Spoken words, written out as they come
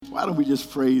Why don't we just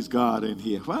praise God in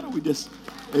here? Why don't we just,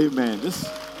 amen,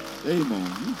 just,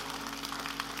 amen.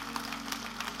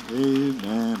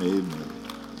 Amen, amen.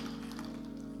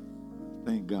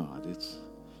 Thank God.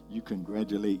 You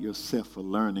congratulate yourself for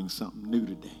learning something new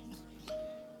today.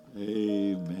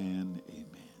 Amen,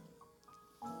 amen.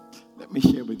 Let me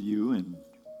share with you and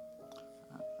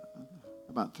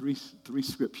about three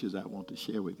scriptures I want to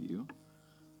share with you.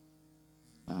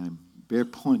 Very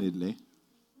pointedly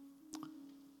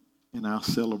in our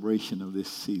celebration of this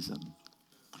season.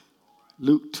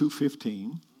 Luke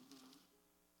 2:15.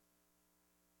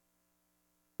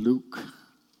 Luke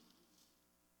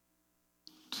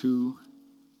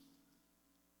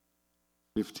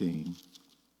 2:15.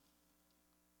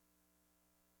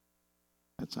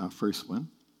 That's our first one.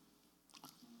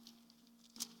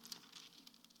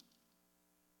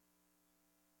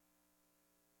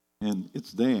 And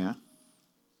it's there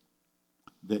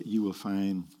that you will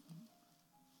find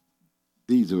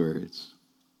these words.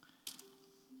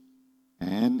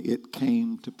 And it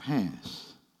came to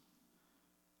pass,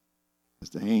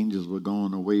 as the angels were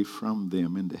going away from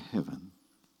them into heaven,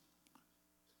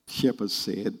 shepherds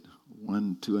said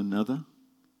one to another,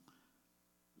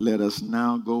 let us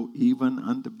now go even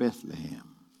unto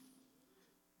Bethlehem,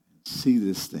 and see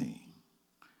this thing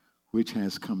which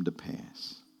has come to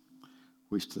pass,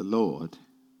 which the Lord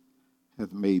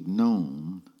hath made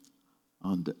known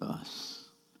unto us.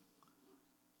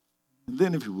 And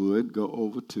then if you would, go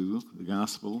over to the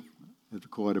gospel as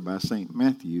recorded by St.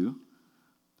 Matthew,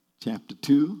 chapter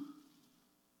 2,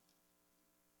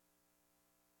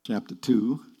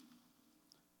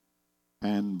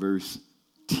 and verse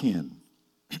 10.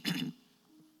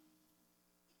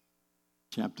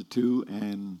 Chapter 2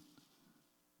 and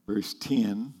verse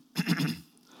 10.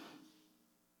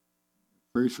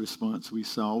 First response we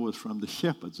saw was from the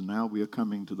shepherds. Now we are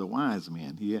coming to the wise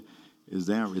men. Here is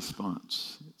their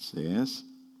response. It says,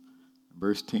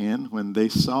 verse 10, when they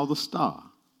saw the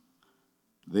star,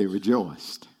 they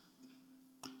rejoiced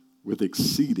with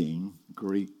exceeding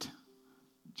great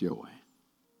joy.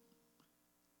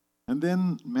 And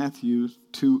then Matthew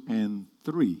 2 and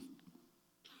 3.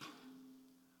 I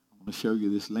want to show you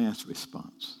this last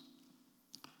response.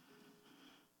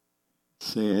 It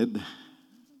said,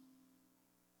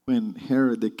 when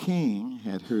Herod the king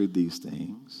had heard these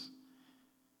things,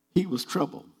 he was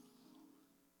troubled,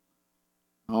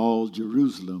 all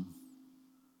Jerusalem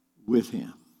with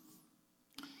him.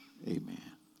 Amen.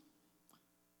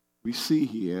 We see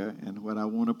here, and what I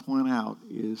want to point out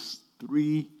is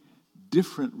 3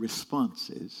 different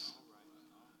responses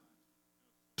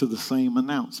to the same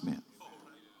announcement.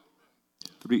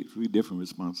 Three different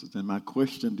responses. And my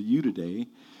question to you today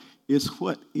is,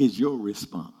 what is your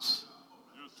response?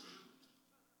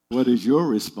 What is your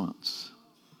response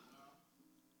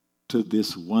to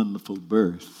this wonderful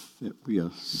birth that we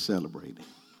are celebrating?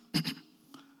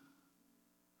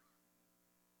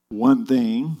 One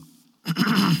thing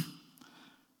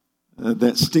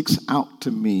that sticks out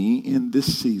to me in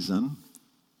this season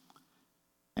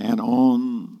and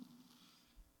on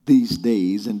these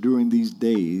days and during these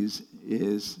days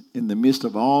is, in the midst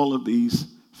of all of these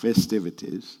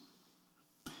festivities,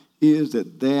 is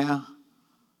that there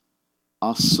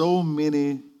are so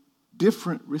many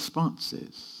different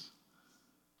responses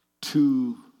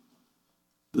to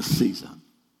the season.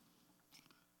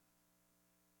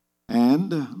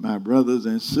 And my brothers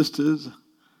and sisters,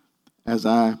 as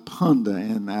I ponder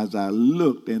and as I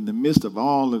looked in the midst of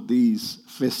all of these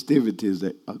festivities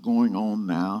that are going on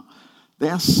now,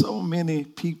 there are so many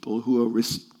people who are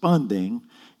responding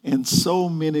in so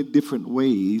many different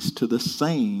ways to the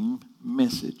same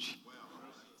message.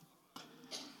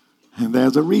 And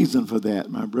there's a reason for that,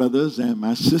 my brothers and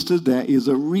my sisters. There is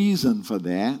a reason for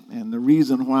that. And the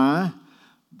reason why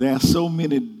there are so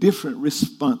many different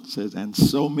responses and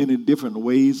so many different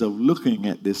ways of looking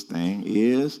at this thing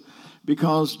is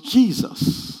because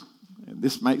Jesus, and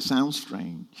this might sound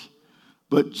strange,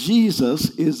 but Jesus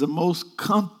is the most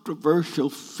controversial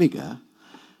figure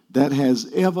that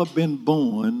has ever been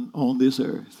born on this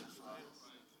earth.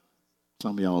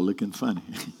 Some of y'all are looking funny.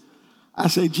 I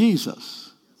say Jesus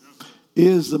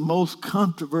is the most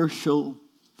controversial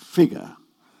figure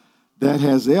that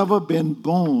has ever been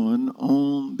born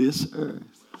on this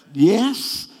earth.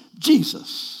 Yes,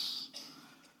 Jesus,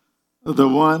 the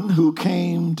one who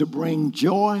came to bring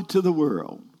joy to the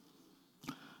world,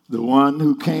 the one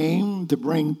who came to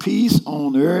bring peace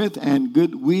on earth and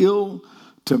goodwill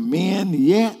to men,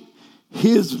 yet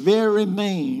his very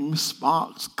name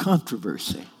sparks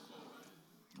controversy.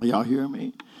 Are y'all hear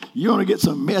me? You want to get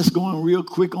some mess going real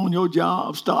quick on your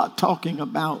job? Start talking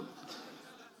about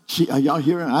Are y'all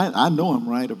hearing? I know I'm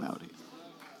right about it.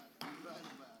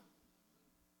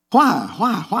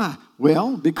 Why?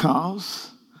 Well,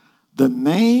 because the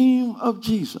name of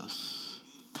Jesus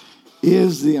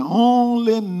is the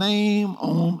only name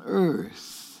on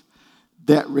earth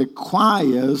that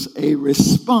requires a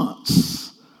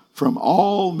response from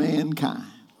all mankind.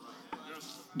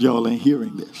 Y'all ain't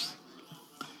hearing this.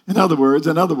 In other words,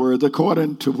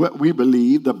 according to what we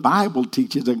believe, the Bible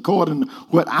teaches, according to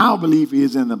what our belief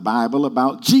is in the Bible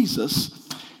about Jesus,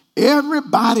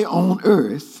 everybody on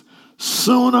earth,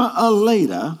 sooner or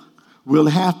later, will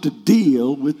have to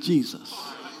deal with Jesus.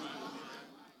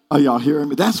 Are y'all hearing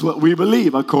me? That's what we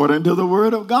believe according to the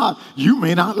Word of God. You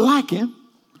may not like him,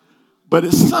 but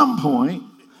at some point,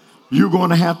 you're going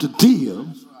to have to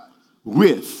deal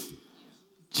with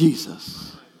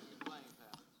Jesus.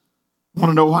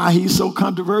 Want to know why he's so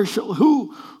controversial?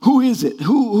 Who is it?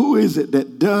 Who is it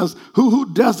that does?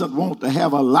 Who doesn't want to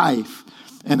have a life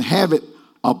and have it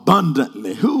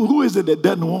abundantly? Who is it that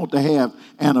doesn't want to have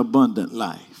an abundant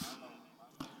life?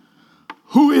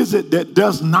 Who is it that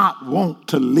does not want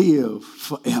to live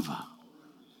forever?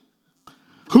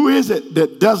 Who is it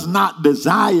that does not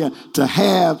desire to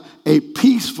have a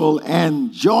peaceful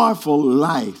and joyful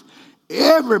life?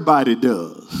 Everybody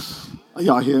does.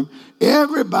 Y'all hear me?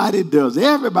 Everybody does.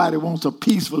 Everybody wants a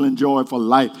peaceful and joyful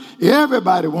life.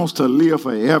 Everybody wants to live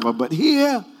forever. But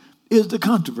here is the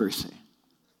controversy.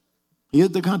 Here's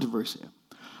the controversy.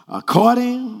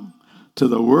 According to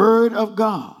the Word of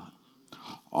God,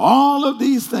 all of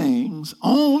these things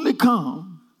only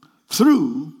come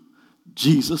through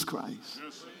Jesus Christ.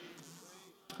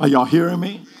 Are y'all hearing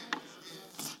me?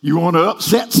 You want to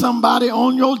upset somebody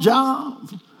on your job?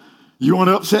 You want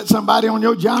to upset somebody on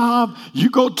your job?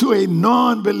 You go to a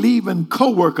non-believing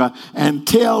coworker and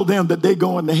tell them that they're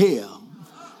going to hell.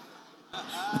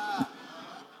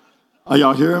 Are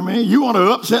y'all hearing me? You want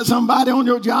to upset somebody on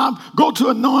your job? Go to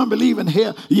a non-believing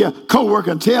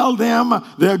coworker and tell them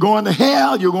they're going to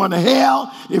hell. You're going to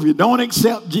hell if you don't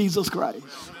accept Jesus Christ.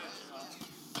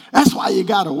 That's why you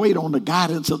got to wait on the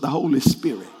guidance of the Holy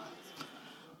Spirit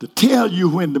to tell you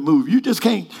when to move. You just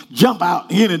can't jump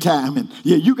out anytime. And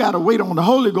you got to wait on the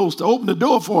Holy Ghost to open the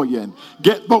door for you and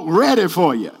get folk ready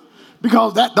for you.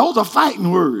 Because those are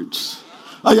fighting words.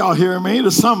 Are y'all hearing me? To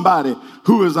somebody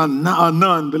who is a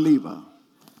non-believer.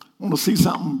 Want to see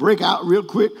something break out real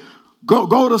quick?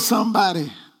 Go to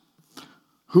somebody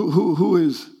who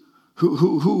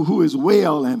is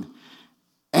well and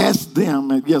ask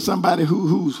them. And somebody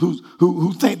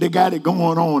who think they got it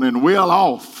going on and well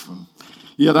off.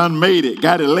 You done made it,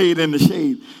 got it laid in the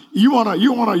shade. You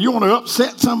wanna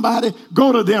upset somebody?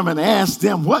 Go to them and ask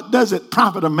them, what does it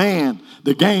profit a man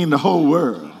to gain the whole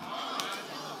world?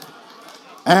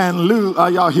 And lose,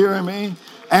 are y'all hearing me?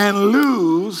 And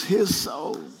lose his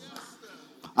soul.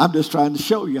 I'm just trying to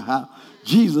show you how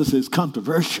Jesus is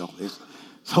controversial. This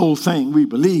whole thing we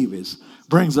believe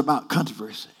brings about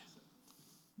controversy.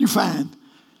 You find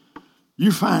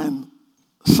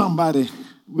somebody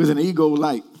with an ego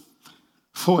like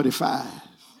 45.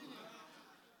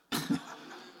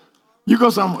 You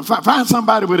go find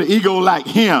somebody with an ego like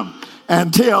him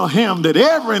and tell him that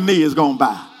every knee is going to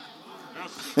bow.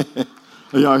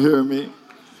 Are y'all hearing me?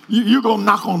 You go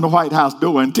knock on the White House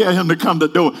door and tell him to come to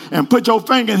the door and put your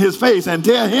finger in his face and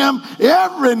tell him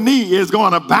every knee is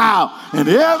going to bow and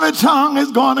every tongue is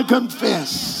going to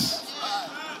confess.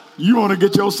 You want to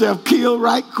get yourself killed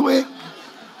right quick?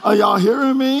 Are y'all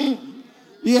hearing me?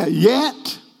 Yeah,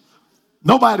 yet.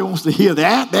 Nobody wants to hear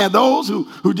that. There are those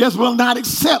who just will not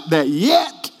accept that.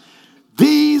 Yet,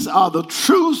 these are the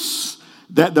truths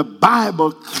that the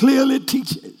Bible clearly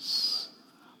teaches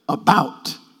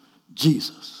about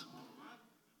Jesus.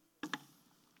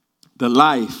 The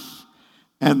life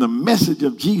and the message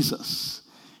of Jesus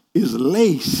is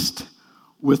laced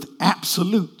with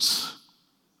absolutes.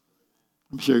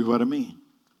 Let me show you what I mean.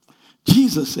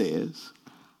 Jesus says,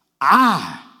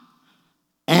 I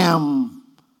am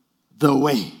the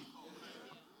way.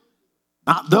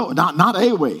 Not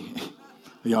a way.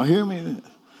 Y'all hear me?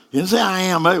 He didn't say I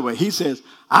am a way. He says,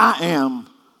 I am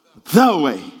the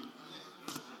way.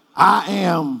 I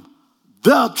am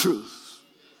the truth.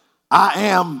 I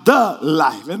am the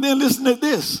life. And then listen to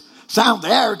this. Sounds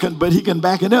arrogant, but he can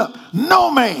back it up. No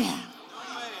man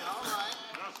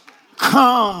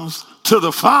comes to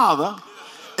the Father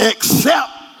except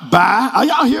by, are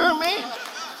y'all hearing me?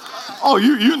 Oh,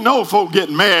 you know folk get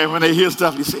mad when they hear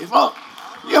stuff you say. Well,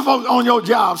 you folks on your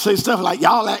job say stuff like,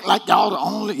 y'all act like y'all the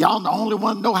only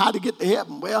one know how to get to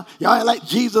heaven. Well, y'all act like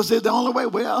Jesus is the only way.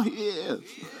 Well, he is.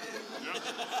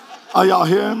 Are y'all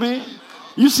hearing me?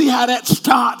 You see how that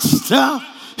starts stuff?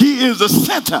 He is the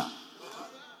center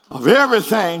of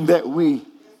everything that we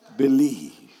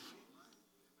believe.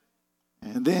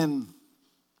 And then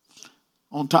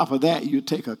on top of that, you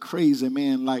take a crazy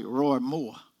man like Roy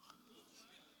Moore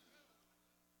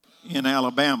in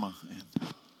Alabama,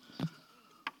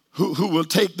 who will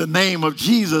take the name of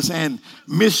Jesus and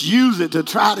misuse it to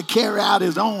try to carry out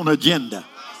his own agenda.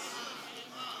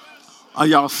 Are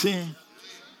y'all seeing?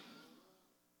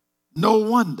 No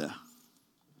wonder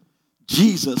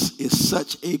Jesus is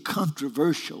such a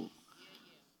controversial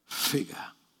figure.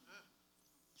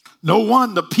 No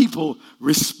wonder people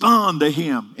respond to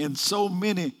him in so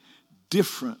many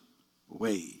different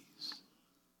ways.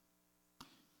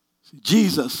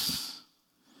 Jesus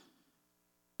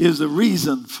is the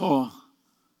reason for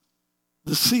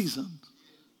the season.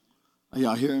 Are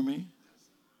y'all hearing me?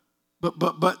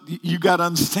 But you got to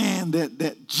understand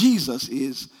that Jesus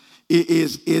is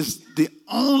the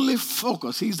only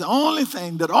focus. He's the only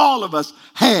thing that all of us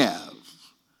have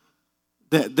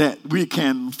that we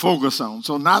can focus on.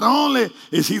 So not only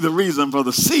is he the reason for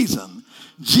the season,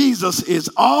 Jesus is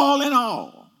all in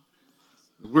all.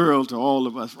 The world to all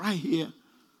of us right here.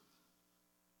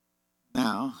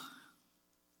 Now,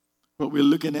 what we're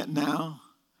looking at now,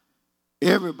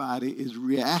 everybody is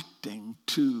reacting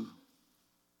to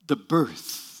the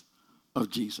birth of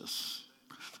Jesus.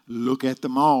 Look at the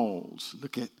malls.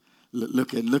 Look at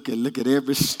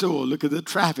every store. Look at the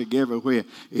traffic everywhere.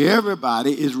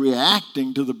 Everybody is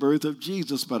reacting to the birth of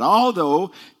Jesus. But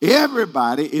although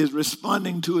everybody is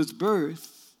responding to his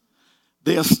birth,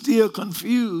 they are still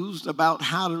confused about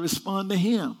how to respond to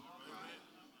him.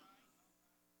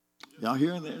 Y'all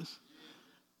hearing this?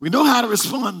 We know how to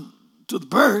respond to the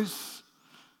birth,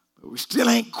 but we still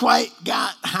ain't quite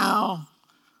got how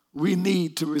we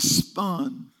need to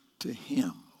respond to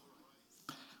him.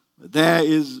 But there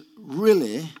is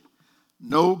really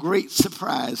no great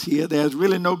surprise here. There's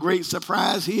really no great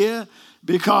surprise here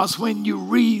because when you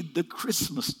read the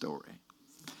Christmas story,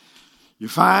 you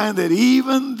find that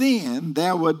even then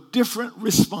there were different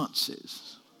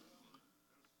responses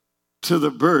to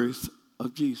the birth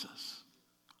of Jesus.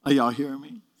 Are y'all hearing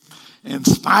me? In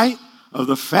spite of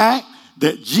the fact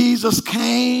that Jesus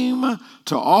came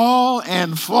to all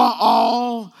and for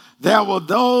all, there were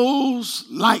those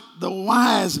like the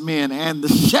wise men and the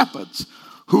shepherds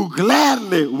who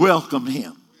gladly welcomed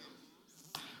him.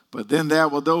 But then there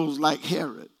were those like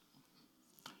Herod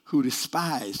who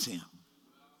despised him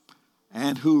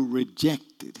and who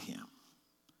rejected him.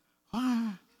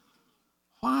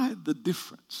 Why the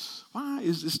difference? Why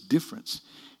is this difference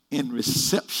in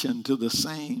reception to the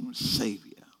same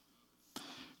Savior?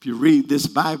 If you read this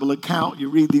Bible account, you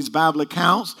read these Bible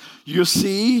accounts, you'll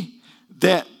see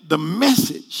that the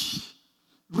message,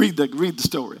 read the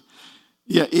story.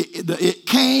 Yeah, it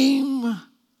came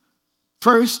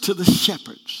first to the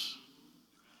shepherds.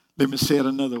 Let me say it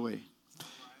another way.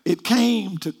 It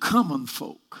came to common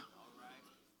folk.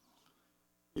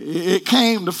 It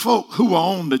came to folk who were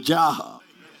on the job.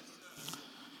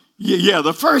 Yeah,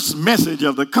 the first message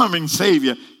of the coming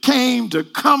Savior came to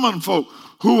common folk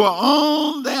who were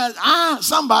on that.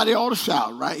 Somebody ought to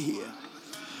shout right here.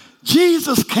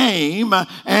 Jesus came,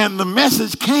 and the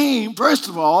message came, first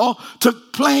of all, to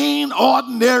plain,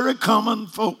 ordinary, common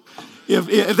folk.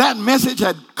 If that message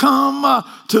had come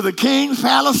to the king's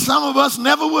palace, some of us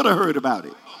never would have heard about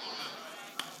it.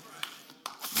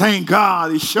 Thank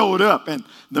God he showed up, and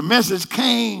the message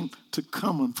came to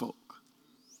common folk.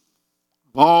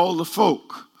 Of all the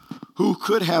folk who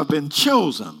could have been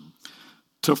chosen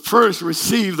to first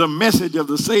receive the message of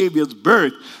the Savior's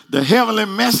birth, the heavenly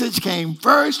message came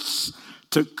first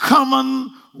to common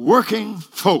working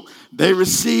folk. They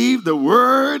received the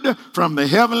word from the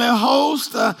heavenly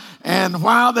host, and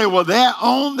while they were there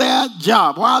on their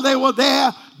job, while they were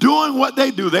there doing what they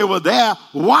do, they were there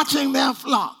watching their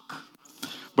flock.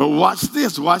 But watch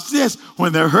this.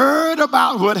 When they heard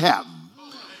about what happened,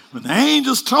 when the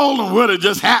angels told them what had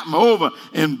just happened over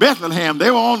in Bethlehem,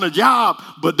 they were on the job,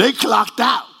 but they clocked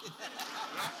out.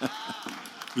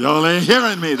 Y'all ain't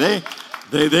hearing me. They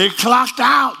clocked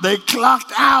out. They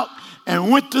clocked out and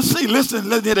went to see. Listen,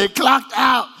 they clocked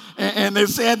out and they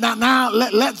said, now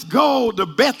let's go to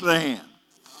Bethlehem.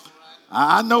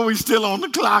 I know we're still on the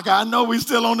clock. I know we're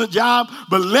still on the job,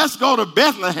 but let's go to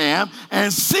Bethlehem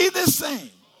and see this thing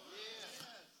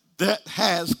that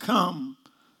has come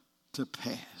to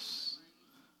pass.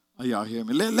 Are y'all hearing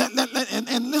me?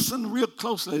 And listen real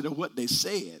closely to what they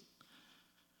said.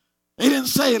 They didn't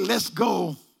say, let's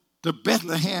go to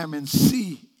Bethlehem and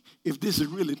see if this is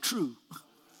really true.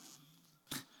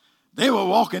 They were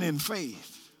walking in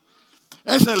faith.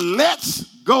 They said, let's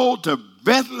go to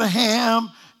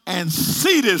Bethlehem and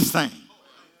see this thing.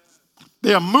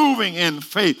 They're moving in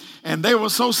faith. And they were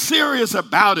so serious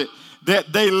about it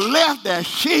that they left their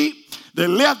sheep, they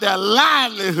left their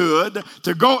livelihood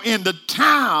to go into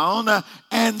town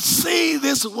and see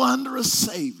this wondrous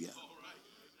Savior.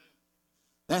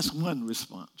 That's one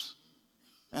response.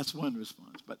 That's one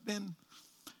response. But then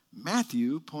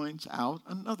Matthew points out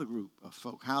another group of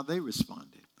folk, how they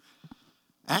responded.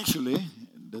 Actually,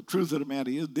 the truth of the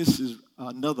matter is this is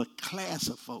another class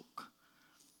of folk.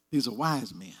 These are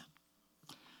wise men.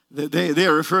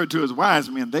 They're referred to as wise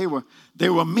men. They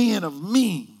were men of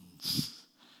means.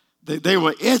 They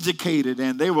were educated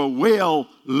and they were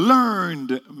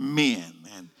well-learned men.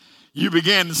 And you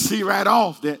began to see right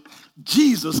off that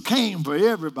Jesus came for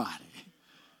everybody.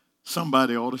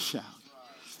 Somebody ought to shout.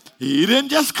 He didn't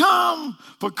just come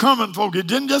for common folk. He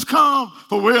didn't just come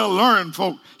for well-learned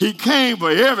folk. He came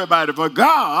for everybody. For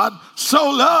God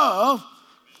so loved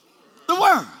the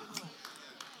world.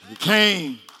 He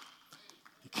came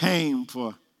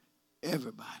for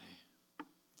everybody.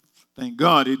 Thank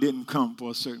God he didn't come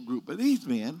for a certain group. But these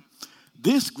men,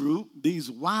 this group, these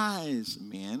wise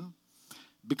men,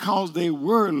 because they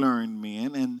were learned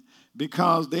men and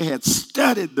because they had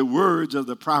studied the words of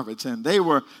the prophets and they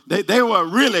were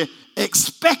really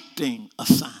expecting a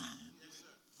sign.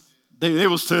 They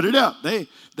were studied up. They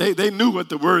knew what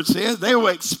the word says. They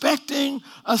were expecting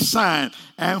a sign.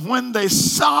 And when they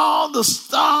saw the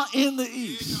star in the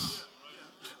east,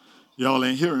 y'all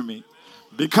ain't hearing me.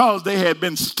 Because they had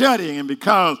been studying and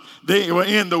because they were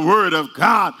in the Word of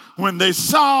God, when they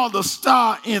saw the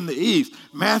star in the east,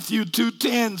 Matthew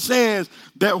 2:10 says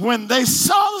that when they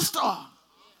saw the star,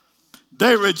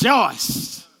 they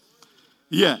rejoiced,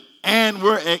 and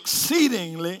were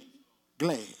exceedingly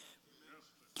glad.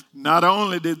 Not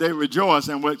only did they rejoice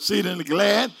and were exceedingly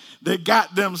glad, they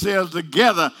got themselves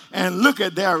together and look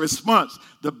at their response.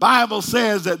 The Bible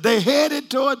says that they headed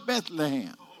toward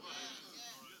Bethlehem.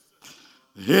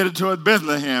 Headed toward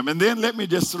Bethlehem. And then let me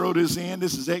just throw this in.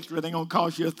 This is extra. It ain't going to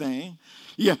cost you a thing.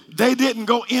 Yeah, they didn't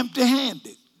go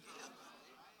empty-handed.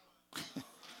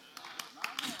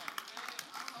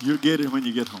 You'll get it when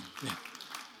you get home.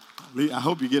 Yeah. I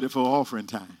hope you get it for offering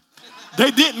time.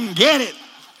 They didn't get it.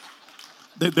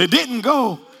 They didn't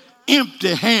go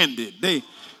empty-handed.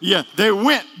 They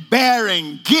went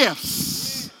bearing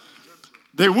gifts.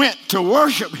 They went to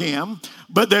worship him,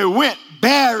 but they went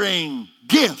bearing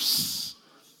gifts.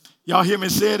 Y'all hear me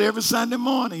say it every Sunday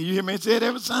morning. You hear me say it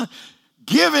every Sunday.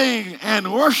 Giving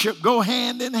and worship go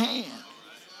hand in hand.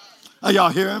 Are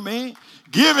y'all hearing me?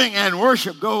 Giving and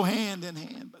worship go hand in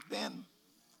hand.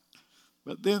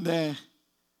 But then there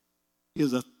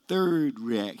is a third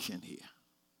reaction here.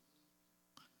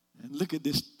 And look at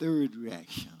this third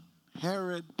reaction.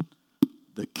 Herod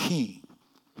the king.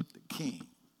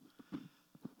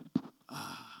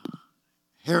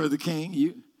 Herod the king,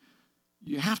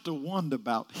 you have to wonder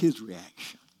about his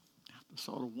reaction. You have to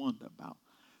sort of wonder about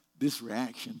this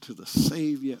reaction to the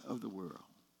Savior of the world.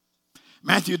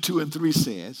 Matthew 2:3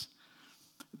 says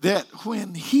that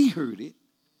when he heard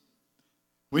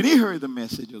the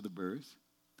message of the birth,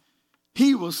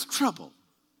 he was troubled.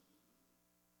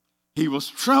 He was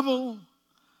troubled,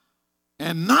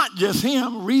 and not just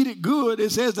him. Read it good.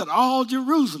 It says that all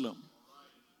Jerusalem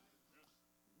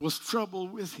was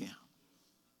troubled with him.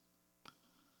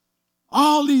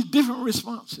 All these different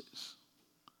responses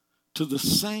to the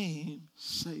same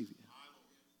Savior.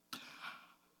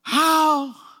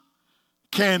 How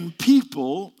can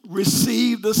people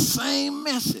receive the same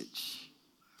message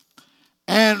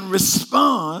and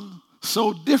respond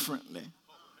so differently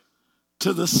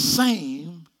to the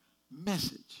same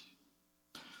message?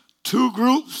 Two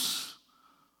groups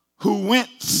who went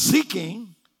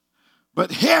seeking,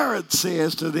 but Herod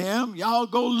says to them, y'all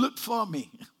go look for me.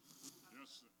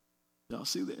 Y'all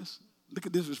see this? Look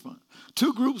at this response.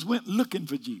 Two groups went looking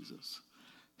for Jesus.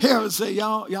 Herod said,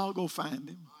 y'all go find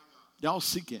him. Y'all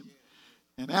seek him.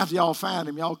 And after y'all find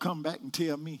him, y'all come back and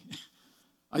tell me.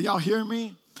 Are y'all hearing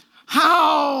me?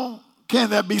 How can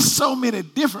there be so many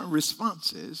different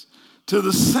responses to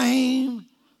the same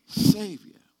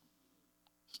Savior?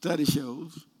 Study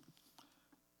shows,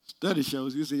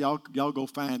 you say, y'all go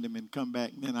find him and come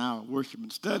back, and then I'll worship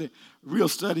and study. Real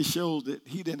study shows that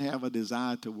he didn't have a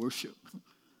desire to worship.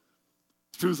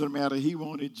 Truth of the matter, he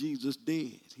wanted Jesus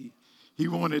dead. He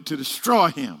wanted to destroy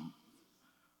him.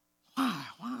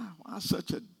 Why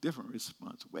such a different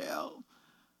response? Well,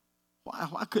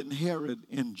 why couldn't Herod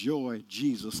enjoy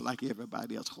Jesus like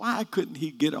everybody else? Why couldn't he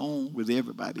get on with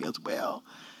everybody else? Well,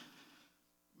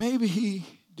 maybe he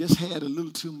just had a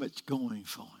little too much going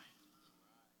for him.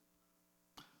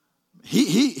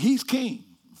 He's king.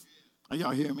 Are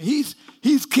y'all hearing me?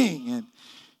 He's king, and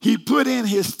he put in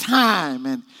his time,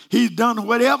 and he's done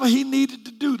whatever he needed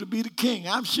to do to be the king.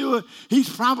 I'm sure he's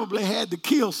probably had to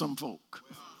kill some folk.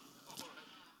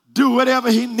 Do whatever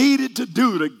he needed to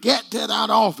do to get to that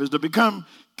office, to become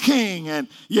king. And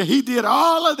yeah, he did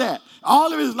all of that,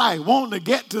 all of his life, wanting to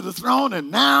get to the throne. And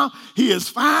now he is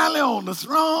finally on the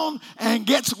throne and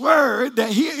gets word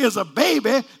that here is a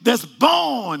baby that's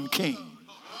born king.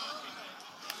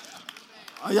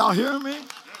 Are y'all hearing me?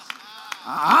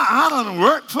 I done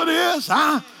worked for this.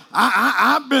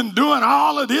 I've been doing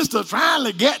all of this to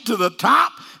finally get to the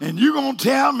top. And you're going to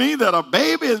tell me that a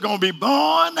baby is going to be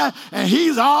born and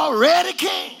he's already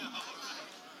king?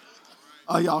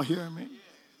 Are y'all hearing me?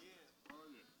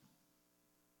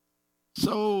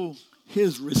 So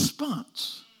his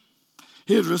response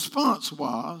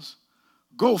was,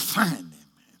 go find him.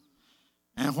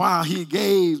 And while he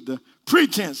gave the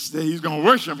pretense that he's going to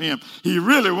worship him, he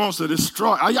really wants to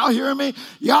destroy. Are y'all hearing me?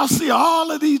 Y'all see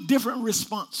all of these different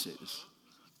responses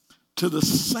to the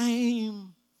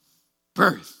same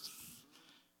birth.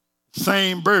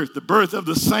 Same birth, the birth of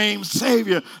the same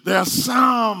Savior. There are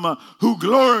some who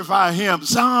glorify him,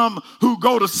 some who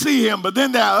go to see him, but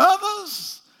then there are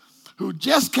others who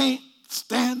just can't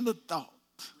stand the thought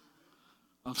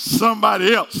of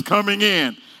somebody else coming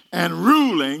in and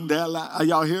ruling their life. Are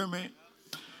y'all hearing me?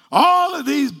 All of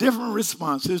these different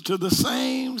responses to the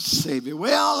same Savior.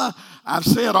 Well, I've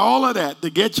said all of that to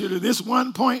get you to this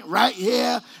one point right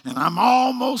here, and I'm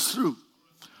almost through.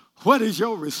 What is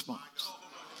your response?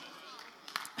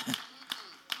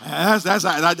 I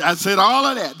said all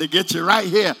of that to get you right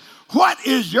here. What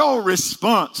is your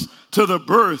response to the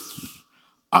birth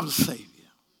of the Savior?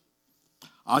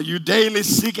 Are you daily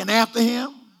seeking after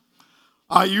him?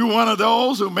 Are you one of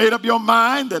those who made up your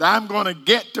mind that I'm going to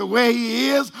get to where he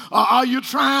is? Or are you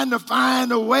trying to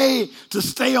find a way to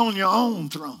stay on your own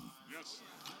throne?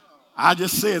 I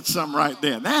just said something right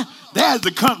there. There's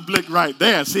the conflict right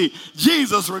there. See,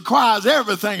 Jesus requires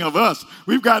everything of us.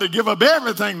 We've got to give up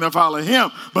everything to follow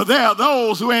him. But there are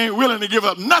those who ain't willing to give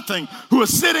up nothing, who are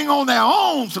sitting on their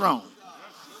own throne.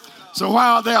 So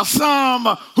while there are some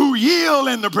who yield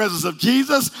in the presence of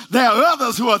Jesus, there are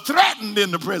others who are threatened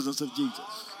in the presence of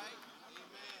Jesus.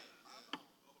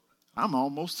 I'm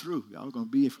almost through. Y'all are going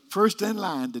to be first in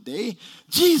line today.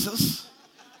 Jesus,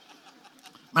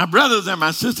 my brothers and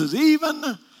my sisters,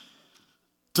 even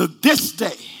to this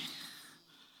day,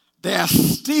 there are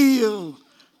still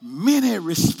many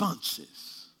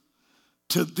responses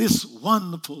to this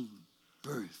wonderful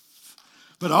birth.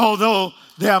 But although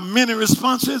there are many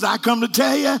responses, I come to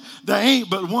tell you, there ain't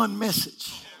but one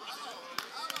message.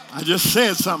 I just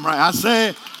said something right. I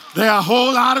said there are a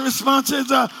whole lot of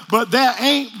responses, but there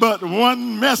ain't but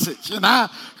one message. And I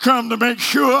come to make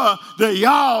sure that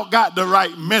y'all got the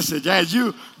right message. As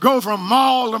you go from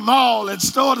mall to mall and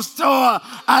store to store,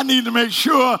 I need to make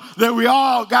sure that we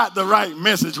all got the right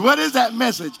message. What is that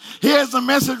message? Here's the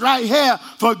message right here.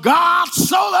 For God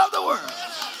so loved the world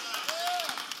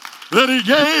that he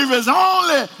gave his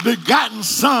only begotten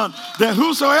Son, that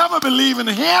whosoever believe in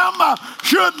him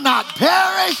should not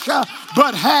perish,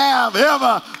 but have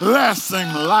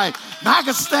everlasting life. Now, I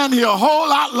could stand here a whole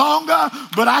lot longer,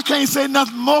 but I can't say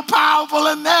nothing more powerful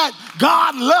than that.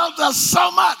 God loved us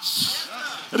so much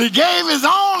that he gave his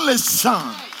only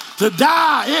Son to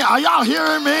die. Are y'all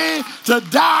hearing me? To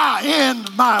die in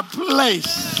my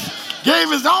place.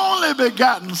 Gave his only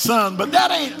begotten Son, but that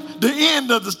ain't the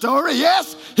end of the story.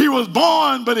 Yes, he was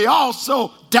born, but he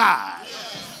also died.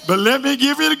 But let me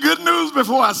give you the good news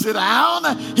before I sit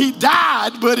down. He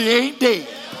died, but he ain't dead.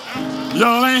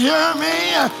 Y'all ain't hearing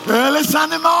me? Early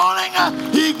Sunday morning,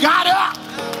 he got up.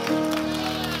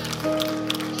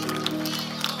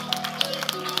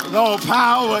 With all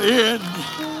power in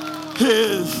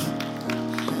his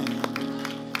hand.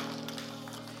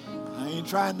 I ain't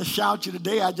trying to shout you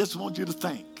today. I just want you to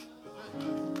think.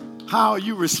 How are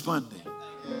you responding?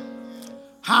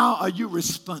 How are you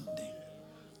responding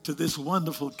to this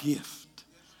wonderful gift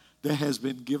that has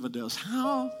been given to us?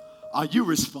 How are you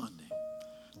responding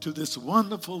to this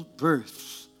wonderful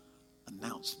birth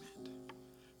announcement?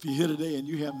 If you're here today and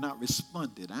you have not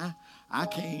responded, I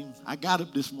got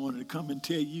up this morning to come and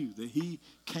tell you that he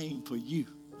came for you.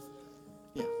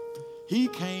 Yeah, he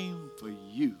came for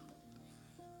you.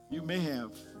 You may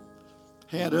have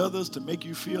had others to make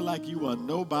you feel like you are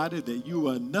nobody, that you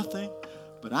are nothing.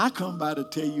 But I come by to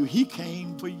tell you he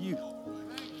came for you.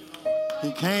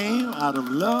 He came out of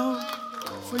love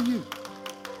for you.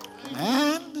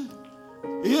 And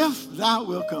if thou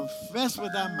wilt confess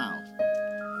with thy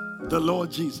mouth the Lord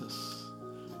Jesus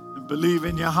and believe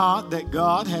in your heart that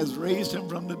God has raised him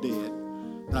from the dead,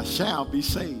 thou shalt be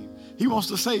saved. He wants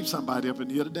to save somebody up in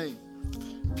here today.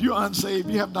 If you're unsaved,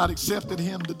 you have not accepted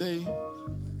him today,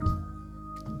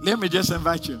 let me just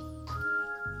invite you.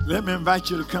 Let me invite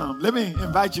you to come. Let me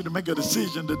invite you to make a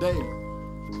decision today.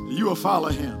 You will follow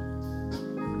him.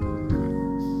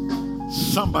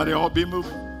 Somebody ought to be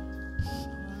moving.